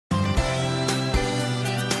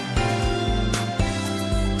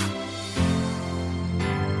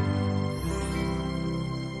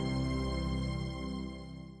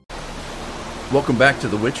Welcome back to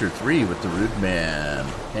The Witcher 3 with the Rude Man.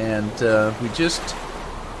 And we just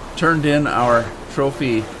turned in our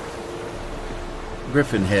trophy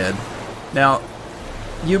griffin head. Now,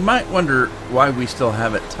 you might wonder why we still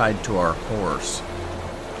have it tied to our horse.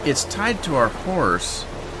 It's tied to our horse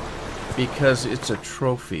because it's a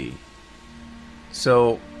trophy.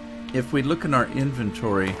 So, if we look in our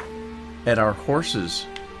inventory at our horses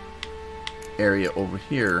area over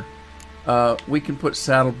here, we can put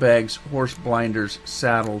saddlebags, horse blinders,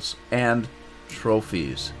 saddles, and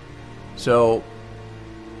trophies. So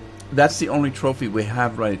that's the only trophy we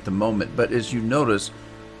have right at the moment. But as you notice,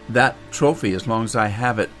 that trophy, as long as I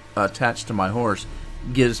have it attached to my horse,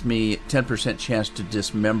 gives me 10% chance to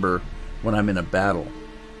dismember when I'm in a battle.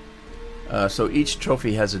 So each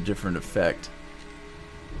trophy has a different effect.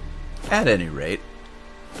 At any rate,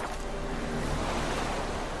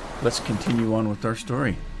 let's continue on with our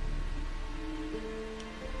story.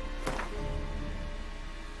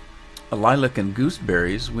 A lilac and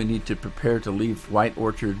gooseberries. We need to prepare to leave White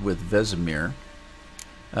Orchard with Vesemir.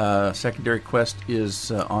 Secondary quest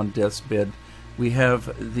is on Death's Bed. We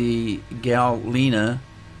have the gal Lena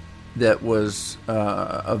that was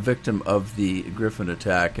a victim of the griffin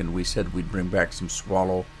attack, and we said we'd bring back some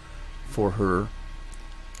swallow for her.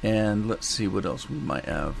 And let's see what else we might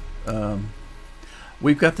have.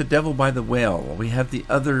 We've got the devil by the well. We have the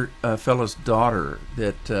other fellow's daughter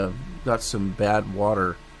that got some bad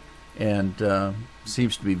water and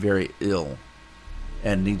seems to be very ill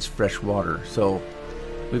and needs fresh water. So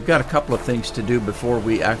we've got a couple of things to do before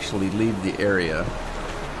we actually leave the area.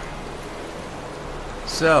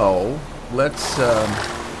 So let's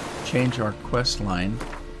change our quest line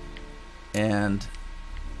and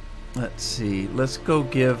let's see. Let's go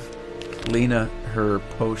give Lena her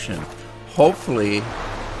potion. Hopefully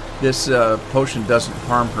this potion doesn't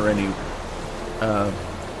harm her any.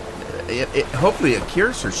 Hopefully it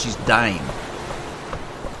cures her. She's dying.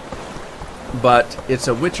 But it's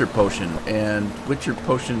a Witcher potion, and Witcher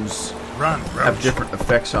potions have different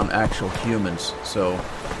effects on actual humans. So,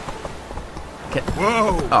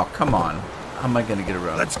 whoa! Oh, come on! How am I going to get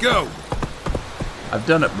around? Let's go. I've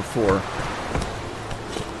done it before.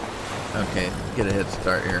 Okay, get a head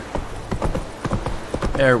start here.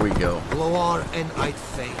 There we go. Loar and I'd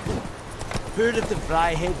faith. Heard of the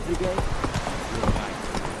Fryhead Brigade?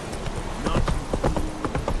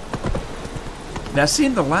 Now,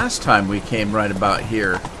 seeing the last time we came right about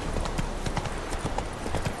here,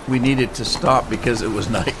 we needed to stop because it was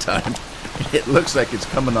nighttime. It looks like it's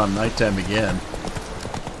coming on nighttime again.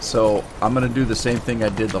 So I'm going to do the same thing I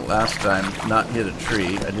did the last time, not hit a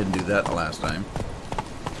tree. I didn't do that the last time.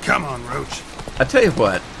 Come on, Roach. I tell you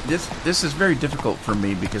what, this is very difficult for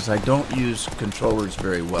me because I don't use controllers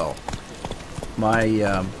very well. My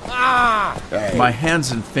my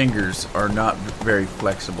hands and fingers are not very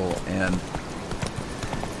flexible, and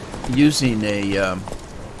using a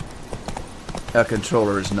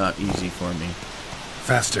controller is not easy for me.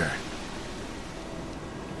 Faster.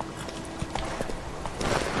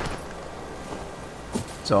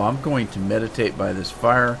 So I'm going to meditate by this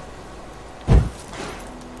fire,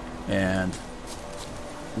 and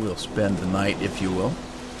we'll spend the night, if you will.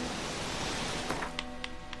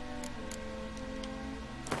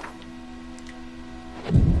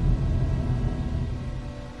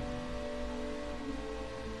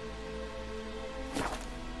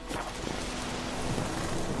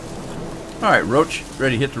 Alright, Roach,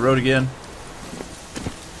 ready to hit the road again?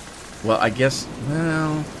 Well, I guess,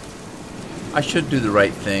 well, I should do the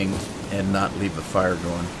right thing and not leave a fire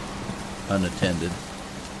going unattended.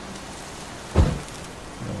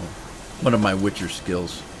 One of my Witcher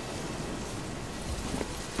skills.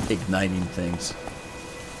 Igniting things.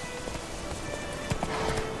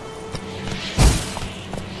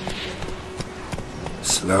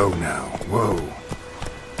 Slow now. Whoa.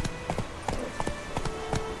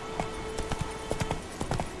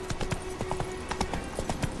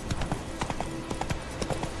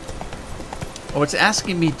 Oh, it's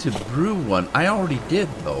asking me to brew one. I already did,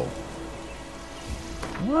 though.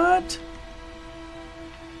 What?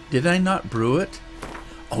 Did I not brew it?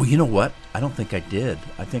 Oh, you know what? I don't think I did.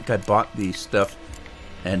 I think I bought the stuff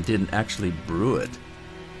and didn't actually brew it.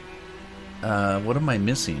 What am I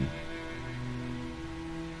missing?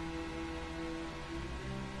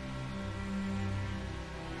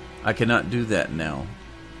 I cannot do that now.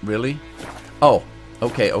 Really? Oh,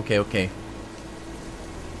 okay.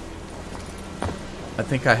 I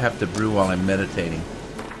think I have to brew while I'm meditating.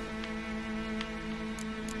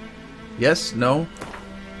 Yes? No?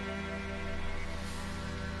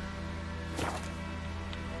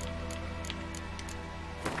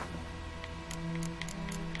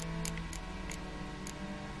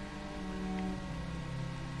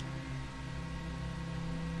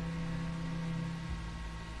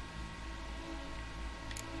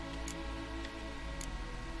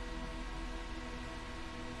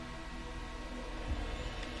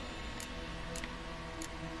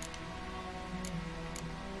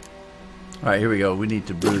 Alright, here we go. We need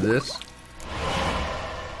to brew this.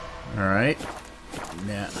 Alright.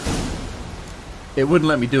 Now, it wouldn't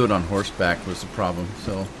let me do it on horseback was the problem,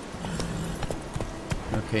 so...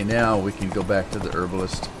 Okay, now we can go back to the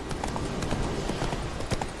herbalist.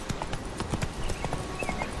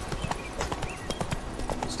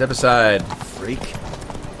 Step aside, freak.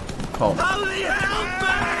 Call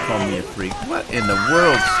me a freak. What in the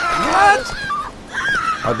world? What?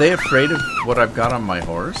 Are they afraid of what I've got on my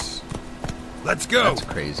horse? Let's go. That's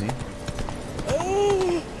crazy.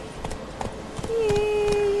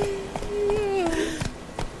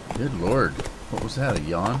 Good lord. What was that, a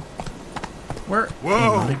yawn? Where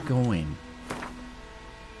am I going?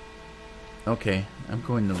 Okay, I'm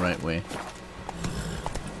going the right way.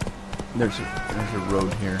 There's a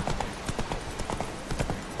road here.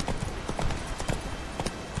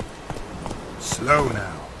 Slow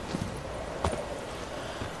now.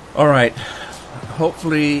 Alright.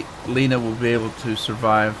 Hopefully Lena will be able to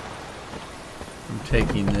survive from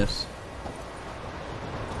taking this.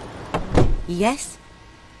 Yes?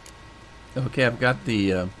 Okay, I've got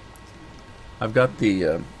the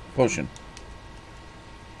potion.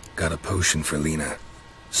 Got a potion for Lena.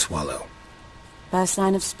 Swallow. First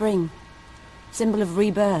sign of spring. Symbol of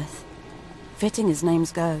rebirth. Fitting as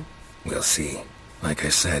names go. We'll see. Like I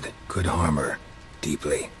said, could harm her.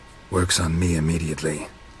 Deeply. Works on me immediately.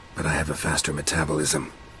 But I have a faster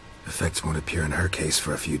metabolism. Effects won't appear in her case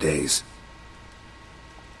for a few days.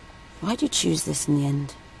 Why'd you choose this in the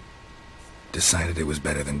end? Decided it was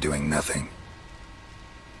better than doing nothing.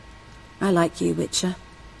 I like you, Witcher.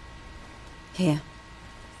 Here.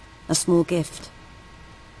 A small gift.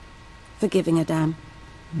 For giving a damn.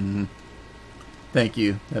 Mm-hmm. Thank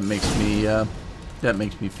you. That makes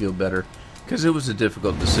me feel better. Because it was a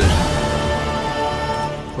difficult decision.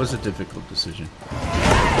 It was a difficult decision.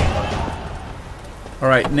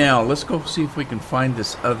 Alright, now let's go see if we can find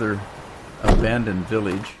this other abandoned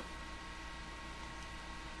village.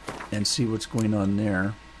 And see what's going on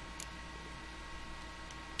there.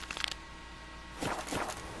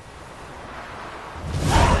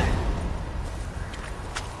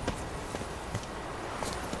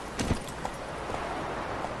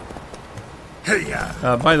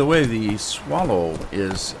 By the way, the swallow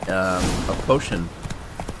is a potion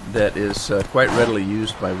that is quite readily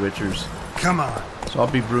used by witchers. Come on. So I'll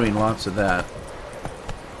be brewing lots of that.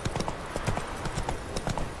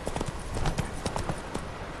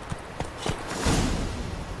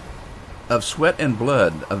 Of sweat and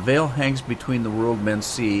blood, a veil hangs between the world men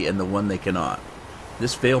see and the one they cannot.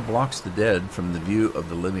 This veil blocks the dead from the view of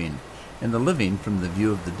the living, and the living from the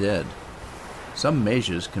view of the dead. Some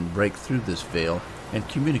mages can break through this veil and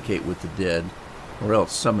communicate with the dead, or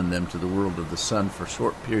else summon them to the world of the sun for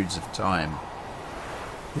short periods of time.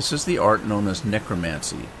 This is the art known as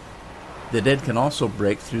necromancy. The dead can also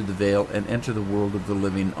break through the veil and enter the world of the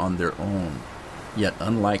living on their own. Yet,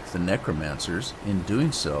 unlike the necromancers, in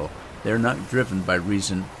doing so, they are not driven by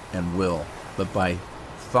reason and will, but by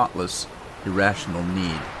thoughtless, irrational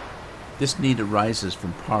need. This need arises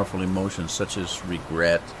from powerful emotions such as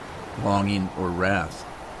regret, longing, or wrath.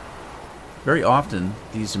 Very often,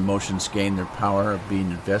 these emotions gain their power of being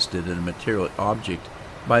invested in a material object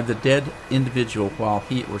by the dead individual while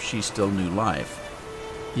he or she still knew life.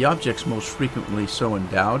 The objects most frequently so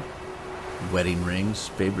endowed: wedding rings,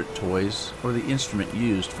 favorite toys, or the instrument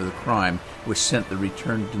used for the crime which sent the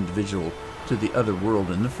returned individual to the other world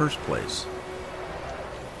in the first place.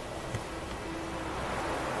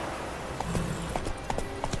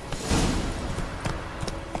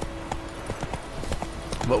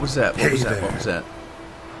 What was that? What was that? What was that?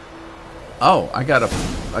 Oh, I got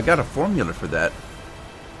a formula for that.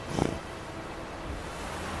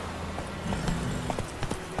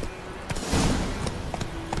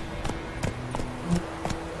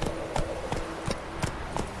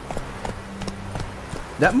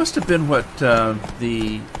 That must have been what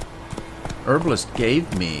the herbalist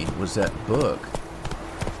gave me, was that book.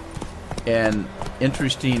 And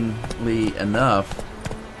interestingly enough,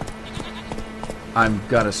 I've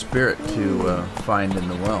got a spirit to find in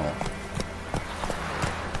the well.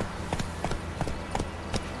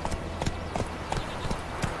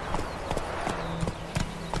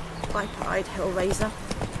 Bright-eyed Hellraiser.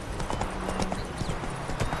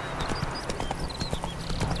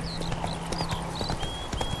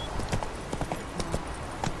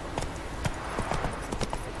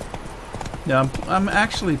 Now, I'm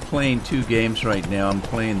actually playing two games right now. I'm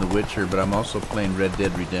playing The Witcher, but I'm also playing Red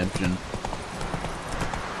Dead Redemption.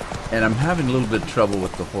 And I'm having a little bit of trouble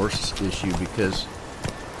with the horse issue because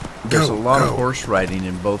there's a lot of horse riding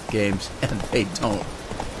in both games, and they don't.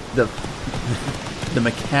 the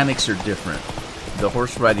mechanics are different. The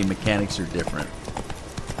horse riding mechanics are different.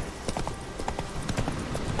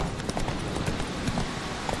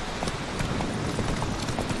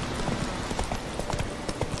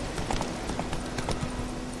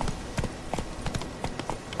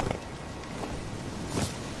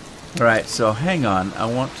 Alright, so hang on. I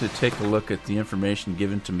want to take a look at the information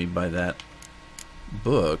given to me by that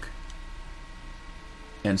book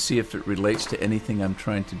and see if it relates to anything I'm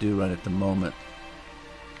trying to do right at the moment.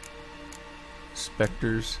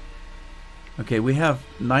 Specters. Okay, we have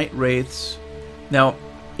night wraiths. Now,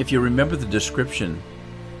 if you remember the description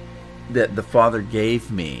that the father gave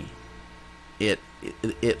me, it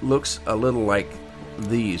looks a little like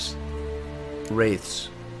these wraiths.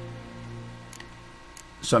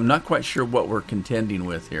 So I'm not quite sure what we're contending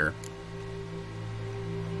with here.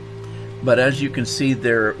 But as you can see,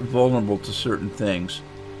 they're vulnerable to certain things.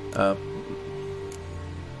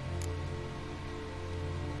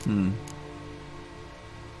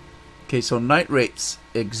 Okay, so night wraiths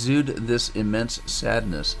exude this immense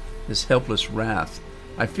sadness, this helpless wrath.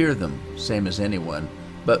 I fear them, same as anyone,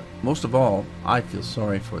 but most of all, I feel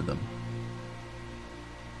sorry for them.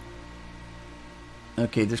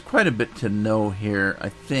 Okay, there's quite a bit to know here, I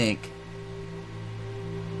think.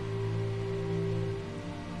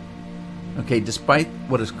 Okay, despite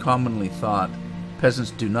what is commonly thought,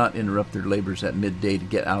 peasants do not interrupt their labors at midday to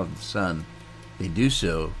get out of the sun. They do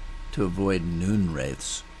so to avoid noon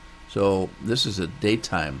wraiths. So this is a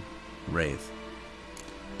daytime wraith.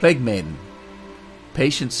 Plague Maiden.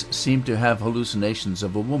 Patients seem to have hallucinations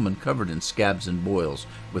of a woman covered in scabs and boils,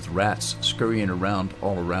 with rats scurrying around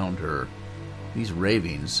all around her. These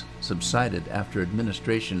ravings subsided after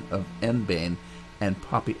administration of Enbane and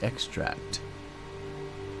poppy extract.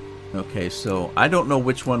 Okay, so I don't know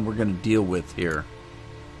which one we're going to deal with here.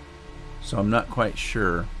 So I'm not quite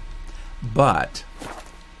sure. But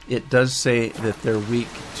it does say that they're weak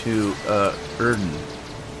to Erden.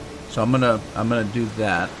 So I'm gonna do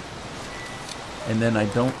that. And then I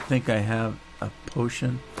don't think I have a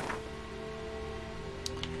potion.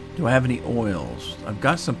 Do I have any oils? I've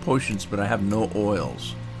got some potions, but I have no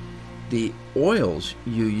oils. The oils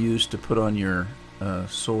you use to put on your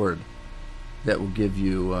sword that will give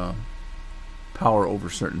you power over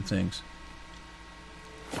certain things.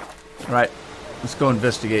 Alright, let's go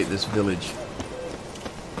investigate this village.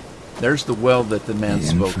 There's the well that the man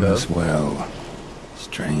spoke of. Well.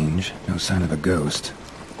 Strange. No sign of a ghost.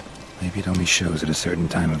 Maybe it only shows at a certain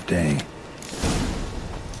time of day.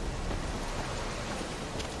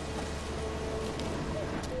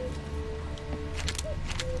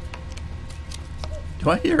 Do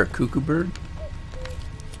I hear a cuckoo bird?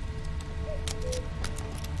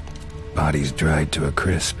 Bodies dried to a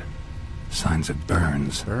crisp. Signs of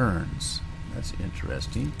burns. Burns. That's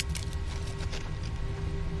interesting.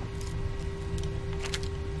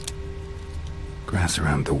 Grass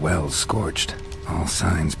around the well scorched. All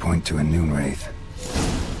signs point to a noon wraith.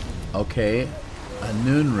 Okay, a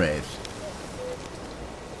noon wraith.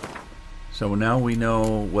 So now we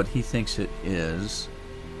know what he thinks it is.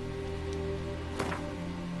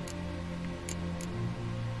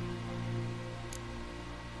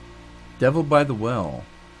 Devil by the Well.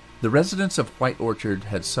 The residents of White Orchard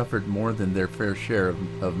had suffered more than their fair share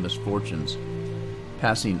of misfortunes.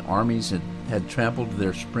 Passing armies had trampled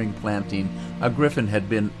their spring planting, a griffin had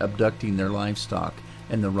been abducting their livestock,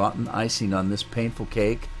 and the rotten icing on this painful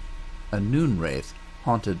cake, a noon wraith,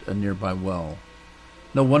 haunted a nearby well.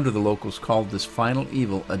 No wonder the locals called this final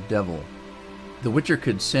evil a devil. The Witcher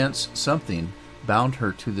could sense something bound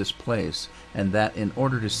her to this place, and that in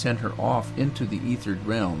order to send her off into the ethered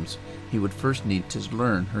realms, he would first need to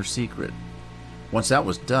learn her secret. Once that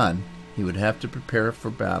was done, he would have to prepare for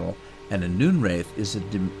battle, and a noon wraith is a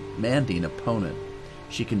demanding opponent.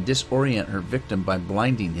 She can disorient her victim by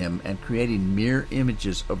blinding him and creating mirror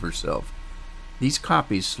images of herself. These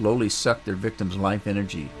copies slowly suck their victim's life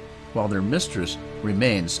energy, while their mistress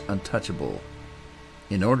remains untouchable.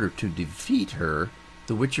 In order to defeat her,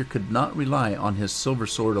 the Witcher could not rely on his silver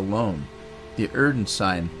sword alone. The Erden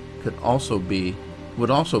sign would also be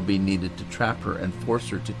needed to trap her and force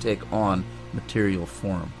her to take on material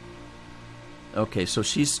form. Okay, so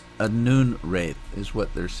she's a noon wraith, is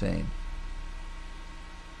what they're saying.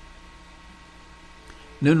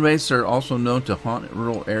 Noon wraiths are also known to haunt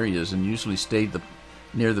rural areas and usually stay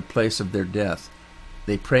near the place of their death.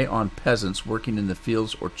 They prey on peasants working in the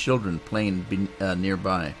fields or children playing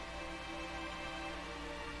nearby.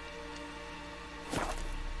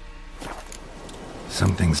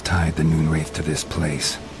 Something's tied the noon wraith to this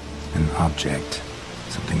place. An object.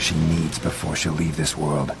 Something she needs before she'll leave this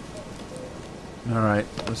world. Alright,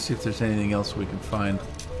 let's see if there's anything else we can find.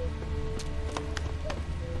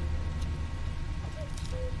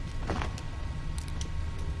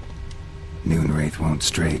 Noonwraith won't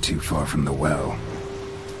stray too far from the well.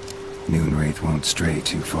 Noonwraith won't stray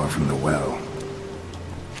too far from the well.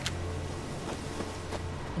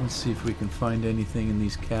 Let's see if we can find anything in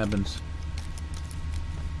these cabins.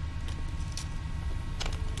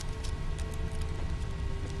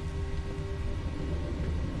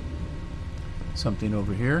 Something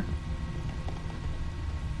over here.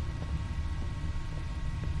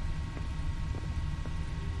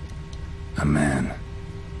 A man,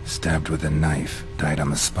 stabbed with a knife, died on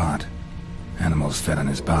the spot. Animals fed on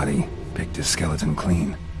his body, picked his skeleton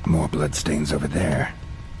clean. More bloodstains over there.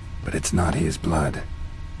 But it's not his blood.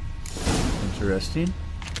 Interesting.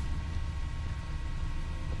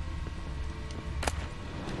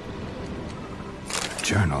 A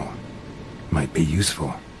journal. Might be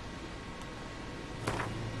useful.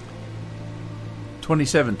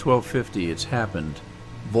 27-12-50, it's happened.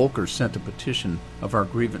 Volker sent a petition of our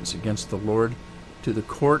grievance against the Lord to the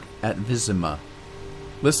court at Vizima.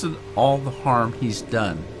 Listed all the harm he's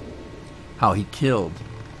done. How he killed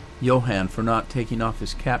Johann for not taking off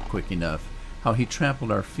his cap quick enough. How he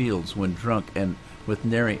trampled our fields when drunk and with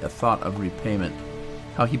nary a thought of repayment.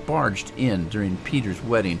 How he barged in during Peter's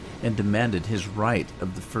wedding and demanded his right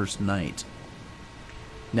of the first night.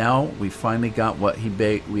 Now we finally got what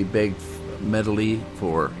we begged Medley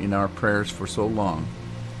for in our prayers for so long.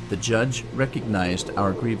 The judge recognized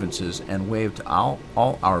our grievances and waived all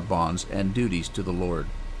our bonds and duties to the Lord.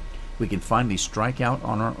 We can finally strike out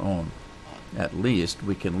on our own. At least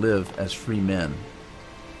we can live as free men.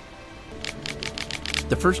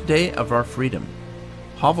 The first day of our freedom.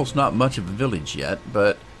 Hovel's not much of a village yet,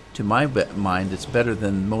 but to my mind it's better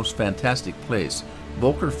than most fantastic place.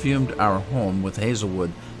 Volker fumed our home with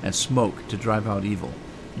hazelwood and smoke to drive out evil.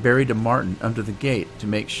 Buried a marten under the gate to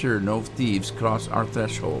make sure no thieves cross our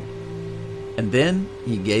threshold. And then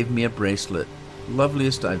he gave me a bracelet,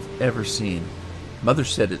 loveliest I've ever seen. Mother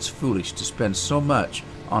said it's foolish to spend so much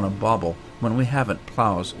on a bauble when we haven't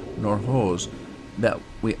plows nor hoes, that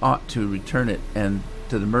we ought to return it and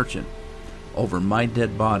to the merchant. Over my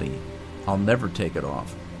dead body, I'll never take it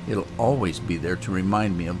off. It'll always be there to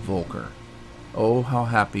remind me of Volker. Oh, how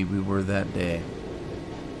happy we were that day.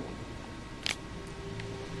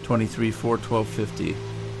 23-4-12-50.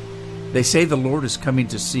 They say the Lord is coming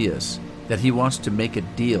to see us, that he wants to make a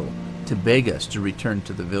deal, to beg us to return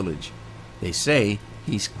to the village. They say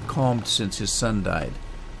he's calmed since his son died,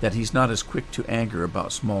 that he's not as quick to anger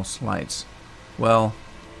about small slights. Well,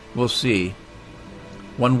 we'll see.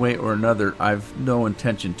 One way or another, I've no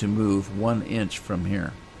intention to move 1 inch from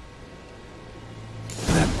here.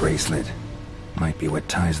 That bracelet might be what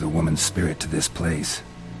ties the woman's spirit to this place.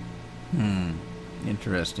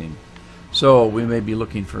 Interesting. So, we may be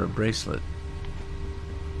looking for a bracelet.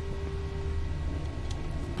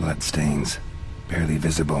 Bloodstains, barely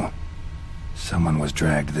visible. Someone was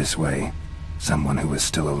dragged this way. Someone who was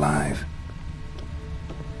still alive.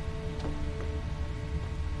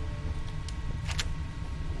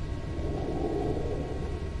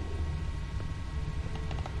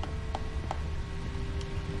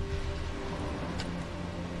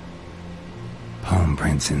 Palm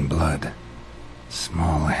prints in blood.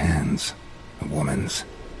 Small hands. A woman's.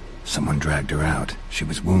 Someone dragged her out. She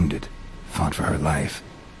was wounded. Fought for her life.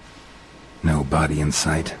 No body in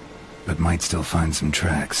sight, but might still find some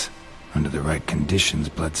tracks. Under the right conditions,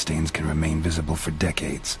 bloodstains can remain visible for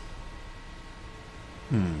decades.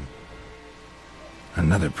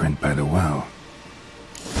 Another print by the well.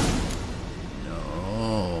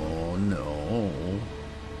 No.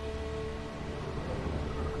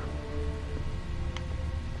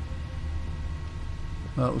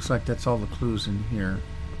 Well, it looks like that's all the clues in here.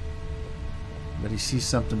 But he sees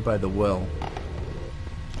something by the well.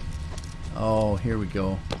 Oh, here we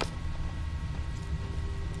go.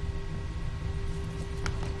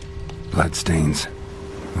 Bloodstains.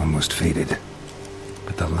 Almost faded.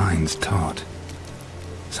 But the line's taut.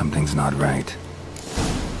 Something's not right.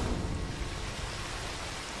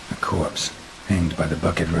 A corpse, hanged by the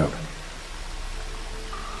bucket rope.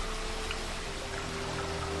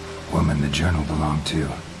 Woman the journal belonged to.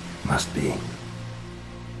 Must be.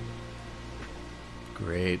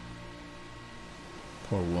 Great.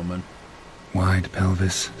 Poor woman. Wide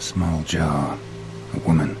pelvis, small jaw. A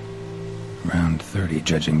woman. Around 30,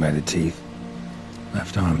 judging by the teeth.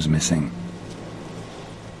 Left arm's missing.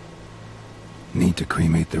 Need to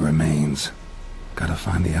cremate the remains. Gotta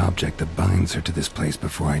find the object that binds her to this place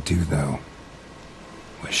before I do, though.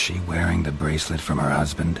 Was she wearing the bracelet from her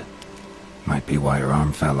husband? Might be why her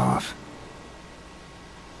arm fell off.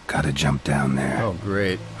 Gotta jump down there. Oh,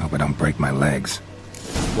 great. Hope I don't break my legs.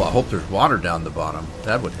 Well, I hope there's water down the bottom.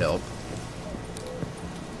 That would help.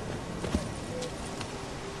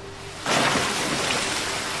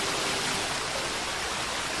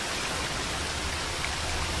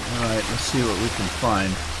 Alright, let's see what we can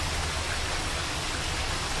find.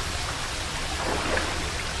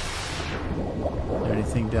 Is there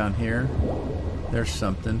anything down here? There's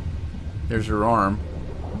something. There's her arm.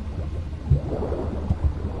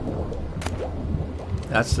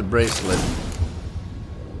 That's the bracelet.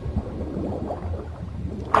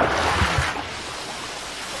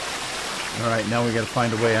 Alright, now we gotta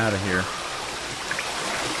find a way out of here.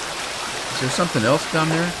 Is there something else down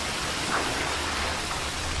there?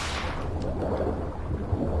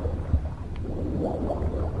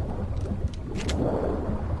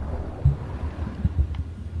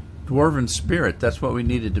 Dwarven spirit, that's what we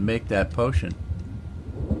needed to make that potion.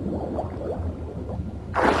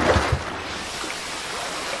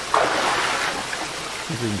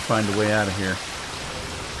 See if we can find a way out of here.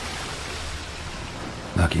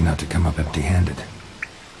 Lucky not to come up empty-handed.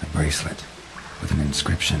 A bracelet with an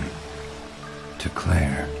inscription. To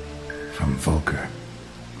Claire, from Volker.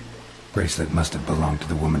 Bracelet must have belonged to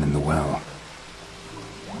the woman in the well.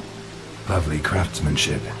 Lovely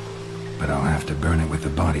craftsmanship, but I'll have to burn it with the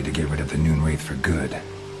body to get rid of the Noon Wraith for good.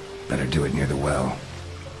 Better do it near the well.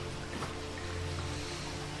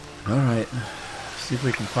 Alright, see if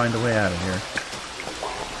we can find a way out of here.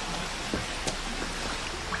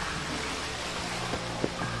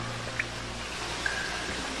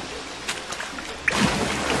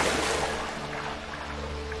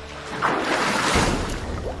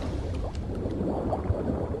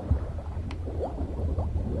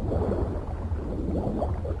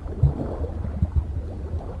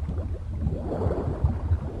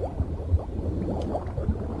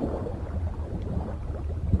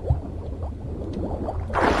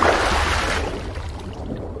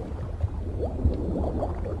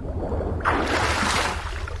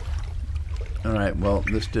 Alright, well,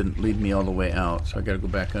 this didn't lead me all the way out, so I gotta go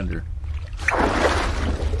back under.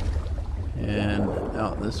 And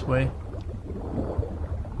out this way.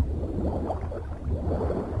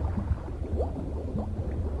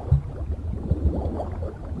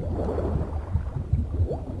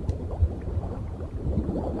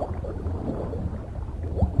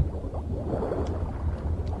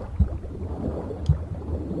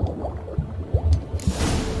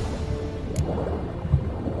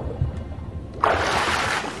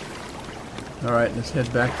 Alright, let's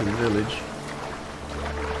head back to the village.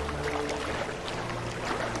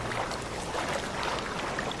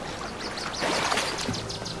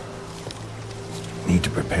 Need to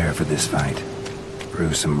prepare for this fight.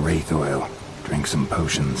 Brew some wraith oil. Drink some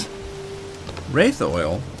potions. Wraith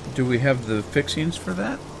oil? Do we have the fixings for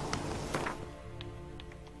that?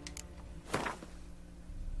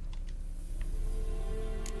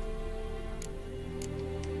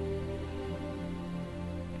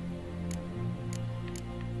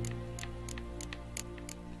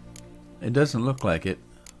 It doesn't look like it.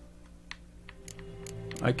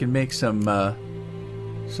 I can make some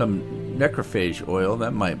necrophage oil.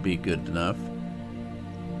 That might be good enough.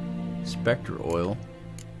 Spectre oil.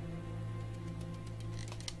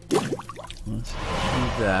 Let's do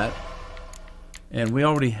that. And we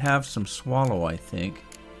already have some swallow, I think.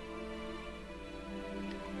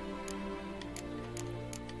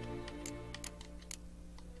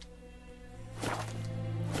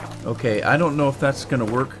 Okay, I don't know if that's going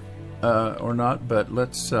to work or not, but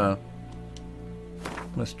let's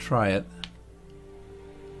try it.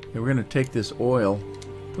 Okay, we're going to take this oil,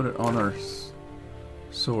 put it on our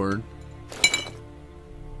sword,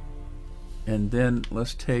 and then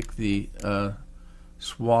let's take the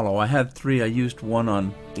swallow. I had 3. I used 1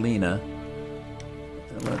 on Lena.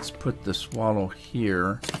 Let's put the swallow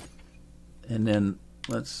here, and then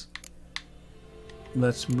let's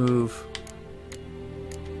move.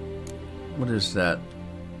 What is that?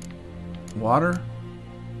 Water?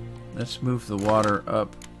 Let's move the water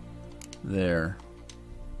up there.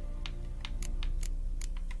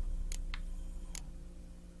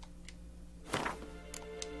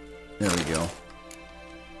 There we go.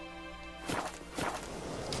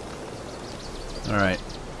 Alright.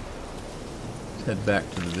 Let's head back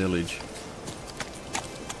to the village.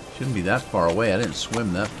 Shouldn't be that far away. I didn't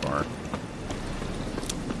swim that far.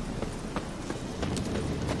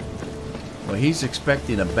 Well, he's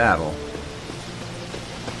expecting a battle.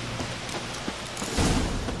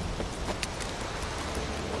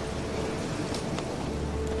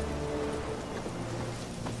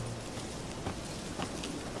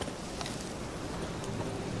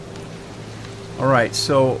 Alright,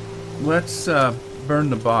 so let's burn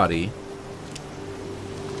the body.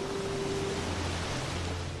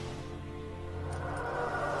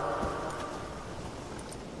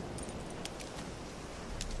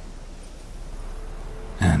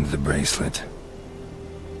 And the bracelet.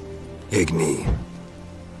 Igni.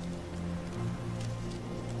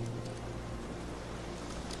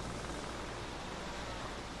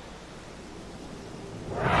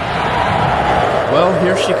 Well,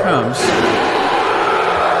 here she comes.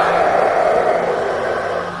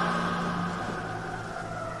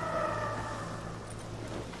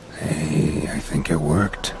 Hey, I think it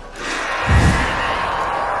worked.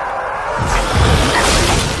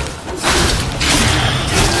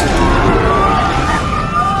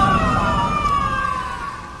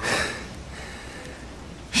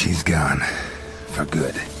 She's gone. For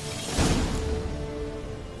good.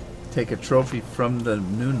 Take a trophy from the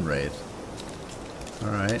Noon Wraith.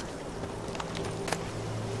 Alright.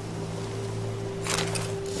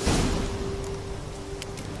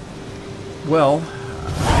 Well,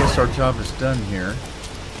 I guess our job is done here.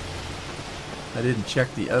 I didn't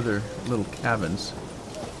check the other little cabins.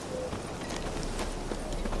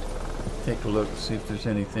 Take a look, see if there's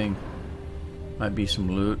anything. Might be some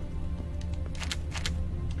loot.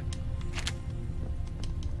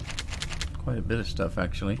 Quite a bit of stuff,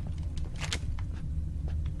 actually.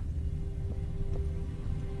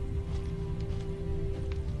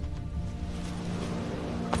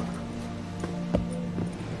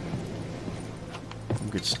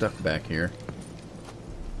 Get stuck back here.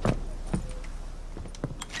 A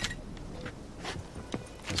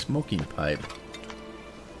smoking pipe.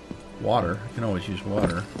 Water. I can always use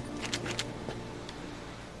water.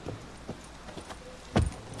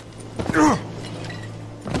 I'm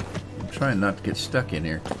trying not to get stuck in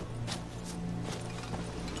here.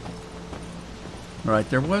 Alright,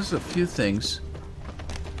 there was a few things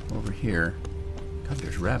over here. God,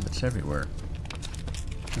 there's rabbits everywhere.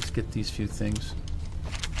 Let's get these few things.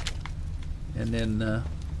 And then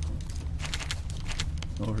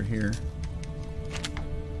over here.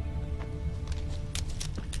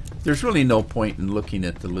 There's really no point in looking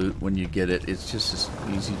at the loot when you get it. It's just as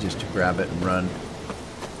easy just to grab it and run.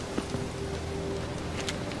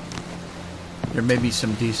 There may be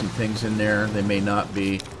some decent things in there. They may not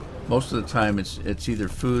be. Most of the time it's either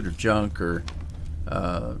food or junk or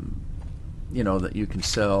you know, that you can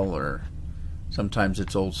sell, or sometimes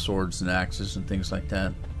it's old swords and axes and things like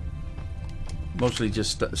that. Mostly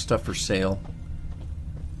just stuff for sale.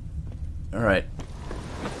 Alright.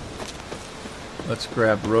 Let's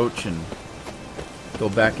grab Roach and go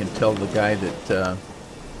back and tell the guy that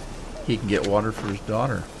he can get water for his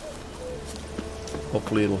daughter.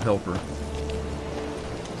 Hopefully it'll help her.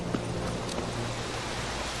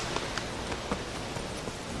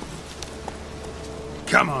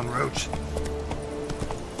 Come on, Roach.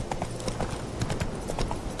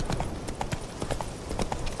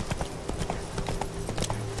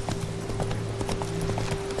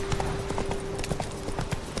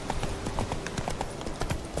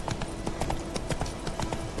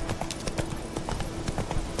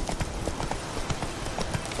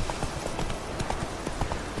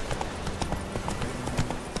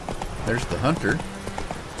 There's the hunter.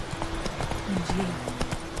 And you,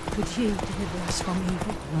 could you deliver us from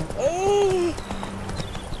evil?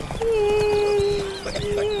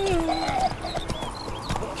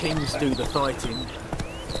 Kings do the fighting.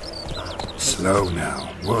 Slow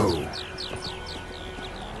now. Whoa.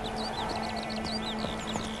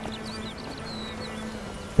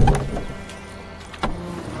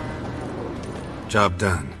 Job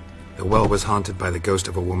done. The well was haunted by the ghost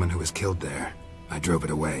of a woman who was killed there. I drove it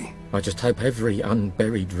away. I just hope every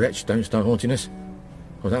unburied wretch don't start haunting us.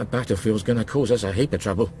 Well, that battlefield's gonna cause us a heap of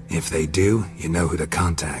trouble. If they do, you know who to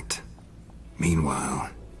contact. Meanwhile,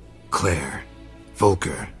 Claire,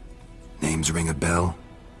 Volker, names ring a bell?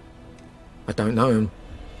 I don't know him.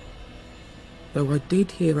 Though I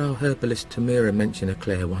did hear our herbalist Tamira mention a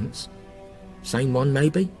Claire once. Same one,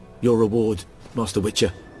 maybe? Your reward, Master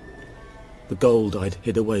Witcher. The gold I'd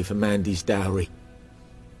hid away for Mandy's dowry.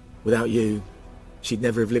 Without you, she'd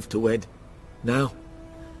never have lived to wed. Now,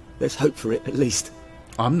 let's hope for it, at least.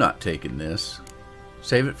 I'm not taking this.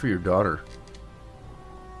 Save it for your daughter.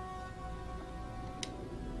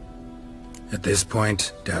 At this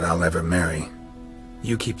point, doubt I'll ever marry.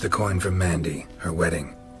 You keep the coin for Mandy, her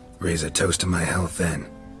wedding. Raise a toast to my health then.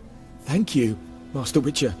 Thank you, Master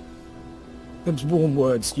Witcher. Them's warm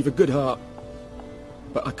words, you've a good heart.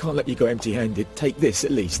 But I can't let you go empty-handed. Take this,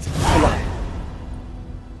 at least.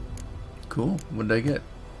 Cool. What did I get?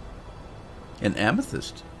 An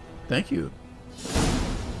amethyst. Thank you.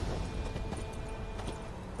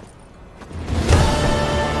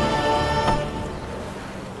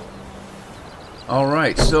 All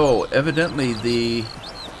right, so evidently the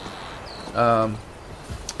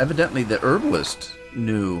herbalist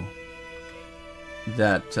knew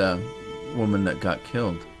that woman that got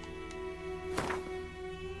killed.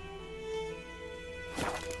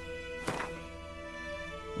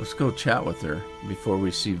 Let's go chat with her before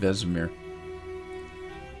we see Vesemir.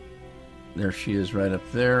 There she is, right up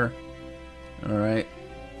there. All right,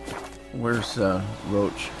 where's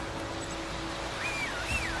Roach?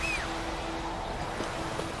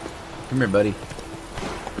 Come here, buddy.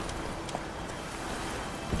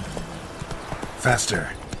 Faster.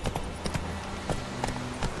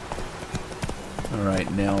 All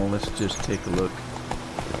right, now let's just take a look.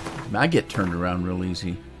 I get turned around real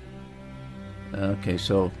easy. Okay,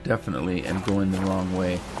 so definitely am going the wrong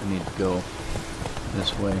way. I need to go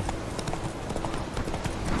this way.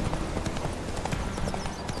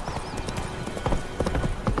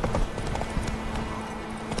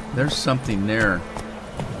 There's something there.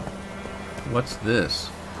 What's this?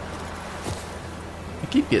 I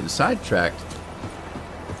keep getting sidetracked.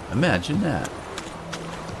 Imagine that.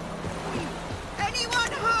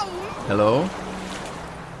 Anyone home? Hello?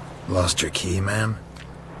 Lost your key, ma'am?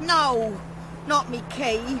 No, not me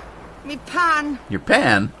key. Me pan. Your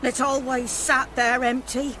pan? It's always sat there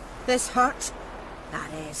empty, this hut.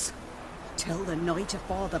 That is, till the night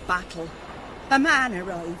afore the battle. A man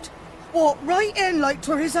arrived, walked right in like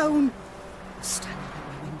 'twere his own. Standing at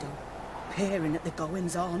my window, peering at the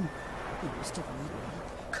goings-on. He must have known me,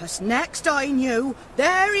 'cause next I knew,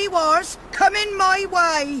 there he was, coming my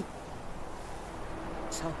way.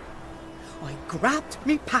 So, I grabbed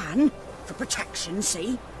me pan, for protection,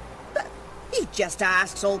 see? But he just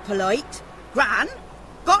asks all polite, Gran,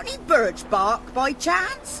 got any birch bark by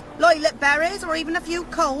chance? Lilac berries or even a few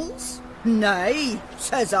coals? Nay,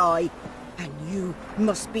 says I. And you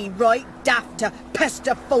must be right daft to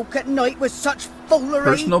pester folk at night with such foolery.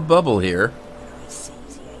 Personal bubble here. He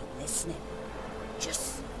sees he ain't listening.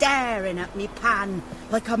 Just staring at me pan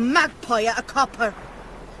like a magpie at a copper.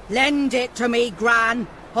 Lend it to me, Gran.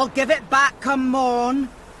 I'll give it back come morn.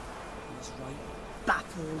 He's right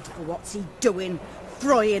baffled for what's he doing,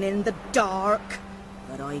 frying in the dark.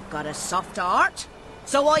 But I've got a soft heart,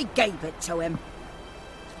 so I gave it to him.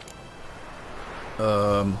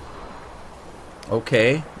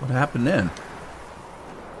 Okay, what happened then?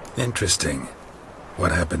 Interesting.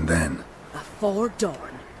 What happened then? Afore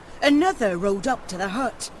dawn, another rode up to the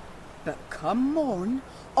hut. But come morn,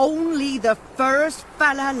 only the first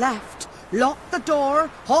fella left, locked the door,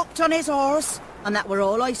 hopped on his horse, and that were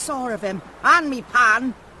all I saw of him, and me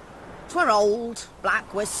pan. 'Twere old,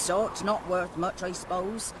 black with soot, not worth much, I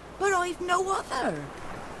suppose, but I've no other.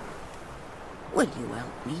 Will you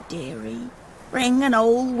help me, dearie? Bring an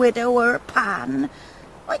old widower pan.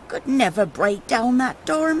 I could never break down that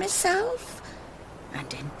door myself.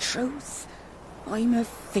 And in truth, I'm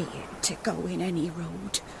afeard to go in any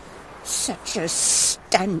road. Such a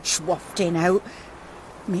stench wafting out.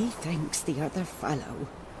 Methinks the other fellow,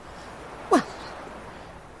 well,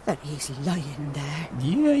 that he's lying there.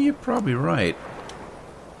 Yeah, you're probably right.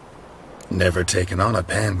 Never taken on a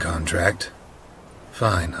pan contract.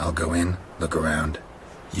 Fine, I'll go in, look around.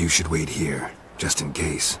 You should wait here, just in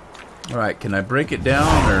case. Alright, can I break it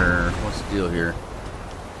down, or what's the deal here?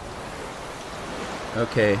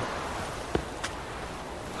 Okay.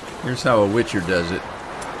 Here's how a Witcher does it.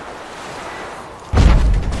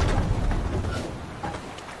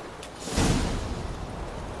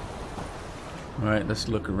 Alright, let's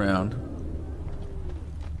look around.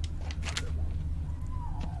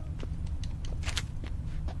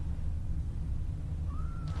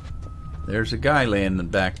 There's a guy laying in the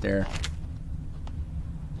back there.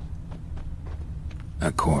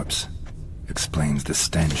 A corpse. Explains the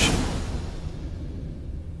stench.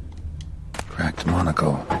 Cracked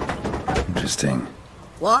monocle. Interesting.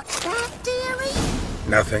 What's that, dearie?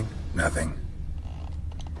 Nothing.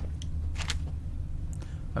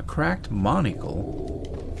 A cracked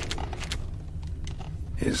monocle?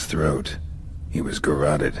 His throat. He was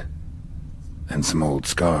garroted. And some old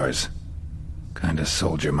scars. Kind of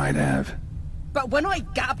soldier might have. But when I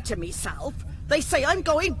gab to myself, they say I'm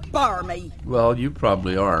going barmy. Well, you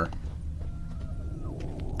probably are.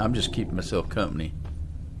 I'm just keeping myself company.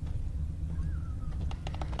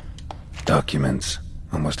 Documents.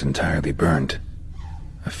 Almost entirely burnt.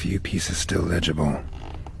 A few pieces still legible.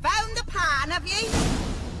 Found the pan, have ye?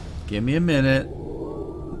 Give me a minute.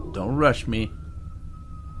 Don't rush me.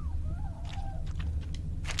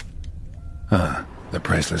 The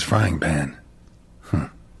priceless frying pan.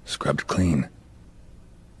 Scrubbed clean.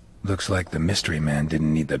 Looks like the mystery man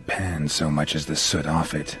didn't need the pan so much as the soot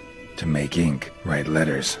off it to make ink, write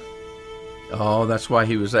letters. Oh, that's why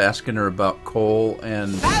he was asking her about coal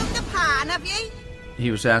and... Found the pan, have ye?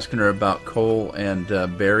 He was asking her about coal and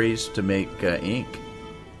berries to make ink.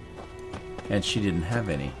 And she didn't have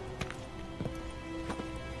any.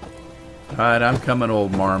 Alright, I'm coming,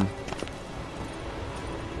 old marm.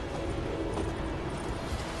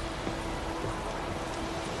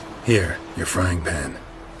 Here, your frying pan.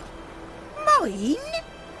 Mine?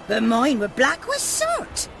 But mine were black with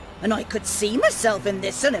soot. And I could see myself in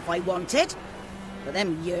this one if I wanted. But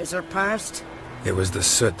them years are past. It was the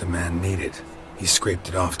soot the man needed. He scraped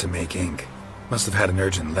it off to make ink. Must have had an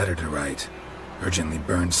urgent letter to write. Urgently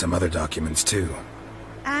burned some other documents too.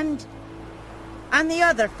 And the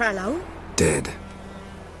other fellow? Dead.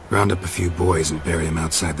 Round up a few boys and bury him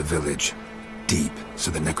outside the village. Deep,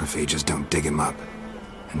 so the necrophages don't dig him up.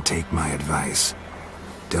 And take my advice.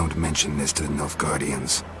 Don't mention this to the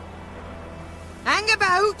Nilfgaardians. Hang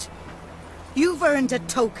about! You've earned a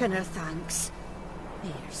token of thanks.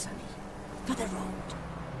 Here, sonny, for the road.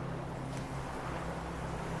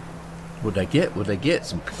 Would I get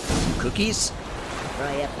some cookies?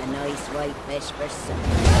 Fry up a nice white fish for supper.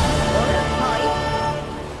 Or a pie.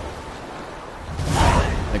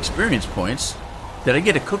 Experience points. Did I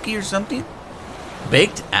get a cookie or something?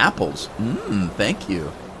 Baked apples. Thank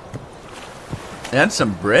you. And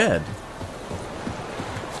some bread.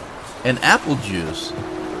 And apple juice.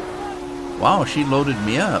 Wow, she loaded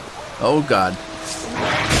me up. Oh, God.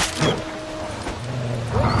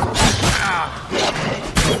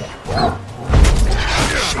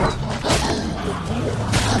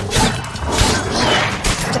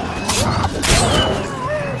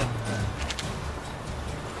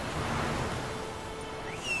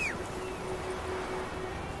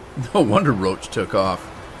 No wonder Roach took off.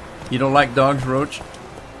 You don't like dogs, Roach?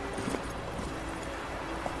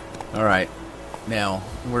 Alright. Now,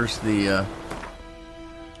 where's the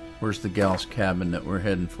gal's cabin that we're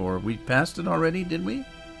heading for? We passed it already, did we?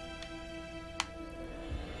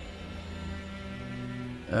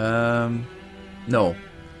 No.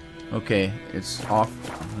 Okay, it's off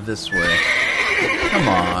this way. Come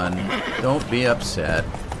on. Don't be upset.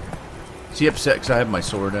 Is he upset because I have my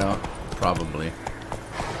sword out? Probably.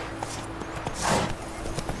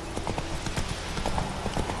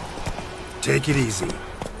 Take it easy.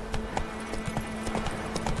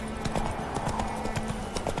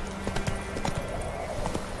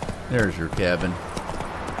 There's your cabin.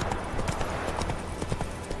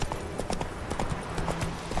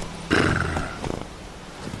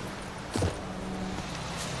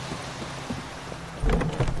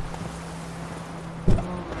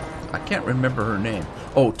 I can't remember her name.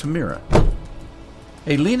 Oh, Tamira.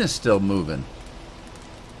 Hey, Lena's still moving.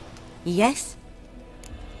 Yes?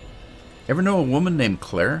 Ever know a woman named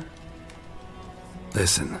Claire?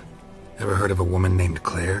 Listen, ever heard of a woman named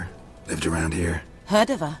Claire? Lived around here? Heard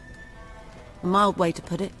of her? A mild way to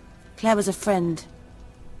put it. Claire was a friend.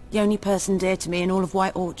 The only person dear to me in all of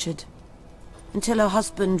White Orchard. Until her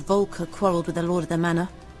husband, Volker, quarrelled with the lord of the manor.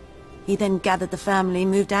 He then gathered the family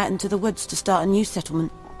and moved out into the woods to start a new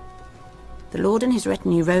settlement. The lord and his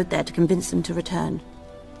retinue rode there to convince them to return.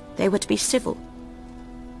 They were to be civil.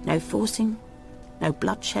 No forcing, no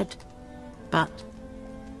bloodshed. But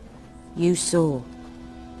you saw.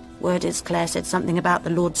 Word is Claire said something about the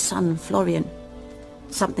lord's son, Florian.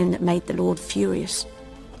 Something that made the lord furious.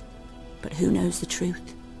 But who knows the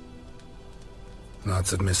truth?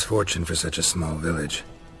 Lots of misfortune for such a small village.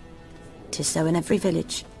 'Tis so in every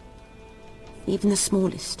village. Even the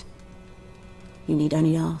smallest. You need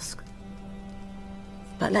only ask.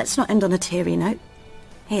 But let's not end on a teary note.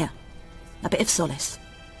 Here, a bit of solace.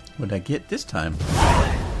 What'd I get this time?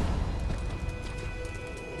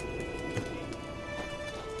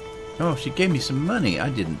 Oh, she gave me some money. I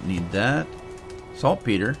didn't need that.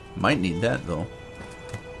 Saltpeter. Might need that, though.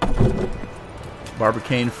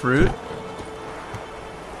 Barbicane fruit.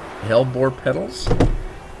 Hellebore petals.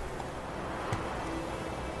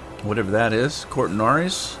 Whatever that is.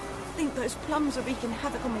 Cortinaris. I think those plums are wreaking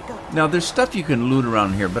havoc on my gut. Now, there's stuff you can loot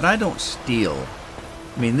around here, but I don't steal.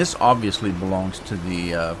 I mean, this obviously belongs to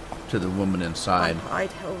the woman inside. Hide,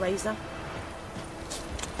 Hellraiser.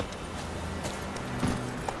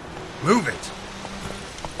 Move it!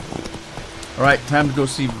 Alright, time to go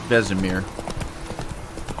see Vesemir.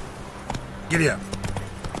 Giddy up.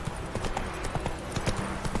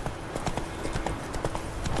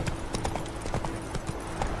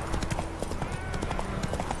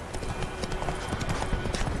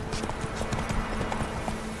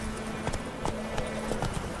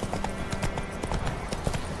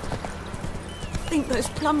 I think those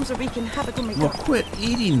plums are wreaking havoc on my Well, gut. quit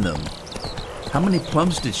eating them. How many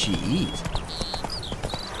plums did she eat?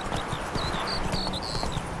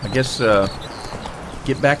 guess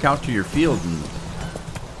get back out to your field and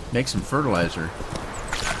make some fertilizer.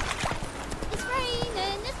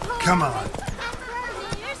 Come on.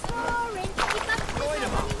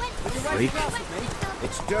 Freak.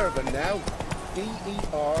 It's Durban now.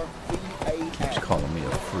 D-E-R-B-A-N. Keeps calling me a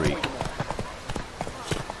freak.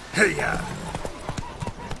 Hey, ya.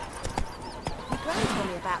 My granny told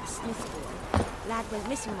me about Smith's boy. Lad went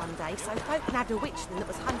missing one day, so folk nabbed a witchman that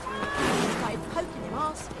was hunting him and started poking him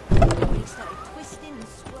asking. And he started twisting and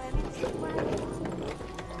squirming.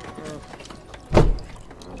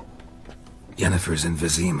 Yennefer's in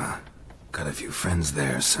Vizima. Got a few friends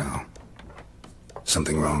there, so...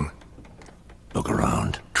 Something wrong? Look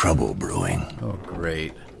around. Trouble brewing. Oh,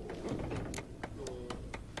 great.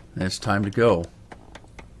 It's time to go.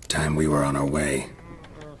 Time we were on our way.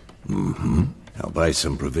 Mm-hmm. I'll buy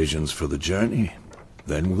some provisions for the journey.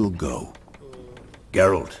 Then we'll go.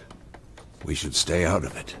 Geralt, we should stay out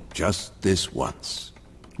of it. Just this once.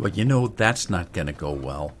 Well, you know that's not gonna go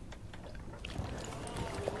well.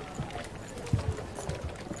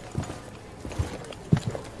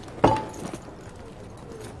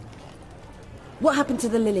 What happened to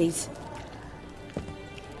the lilies?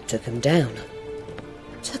 Took him down.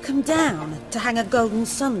 Took 'em down to hang a golden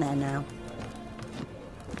sun there now.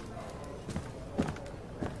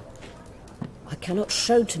 I cannot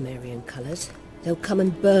show Temerian colours. They'll come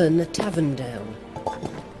and burn the tavern down.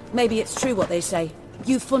 Maybe it's true what they say.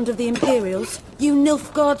 You fond of the Imperials? You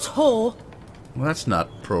Nilfgaard's whore? Well, that's not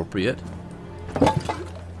appropriate.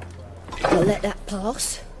 I'll let that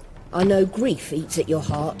pass. I know grief eats at your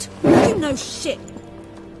heart. You know shit.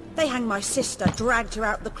 They hanged my sister, dragged her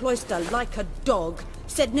out the cloister like a dog.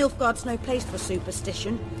 Said Nilfgaard's no place for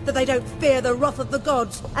superstition, that they don't fear the wrath of the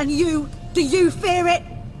gods. And you, do you fear it?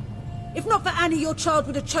 If not for Annie, your child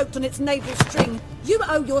would have choked on its navel string. You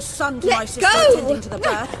owe your son to my sister attending to the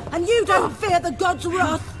birth, and you don't fear the gods'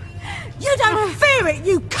 wrath. You don't fear it,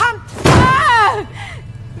 you cunt!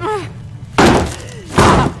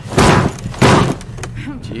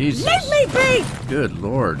 Jesus. Leave me be! Good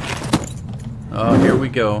Lord. Oh, here we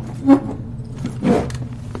go.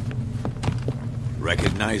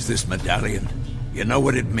 Recognize this medallion? You know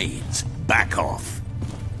what it means. Back off.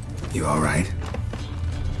 You all right?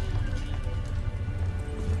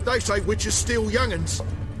 They say witches steal young'uns.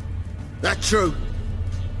 That true?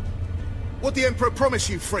 What the Emperor promise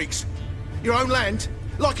you, freaks? Your own land?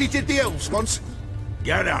 Like he did the elves once?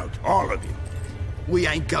 Get out, all of you. We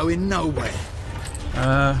ain't going nowhere.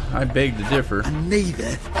 I beg to differ. And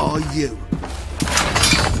neither are you.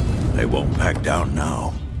 They won't back down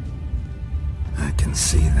now. I can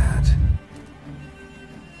see that.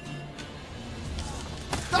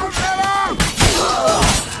 Don't let him!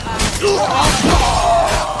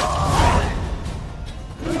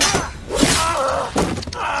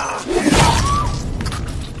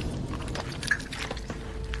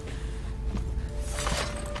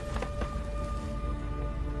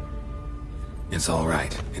 It's all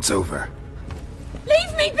right. It's over.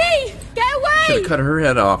 Leave me be! Get away! Should have cut her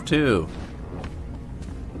head off, too.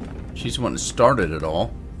 She's the one that started it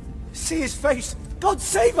all. See his face! God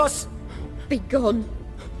save us! Be gone,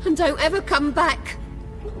 and don't ever come back.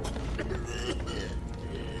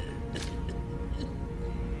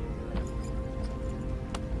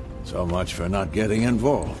 So much for not getting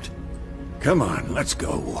involved. Come on, let's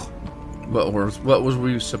go. What was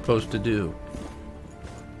we supposed to do?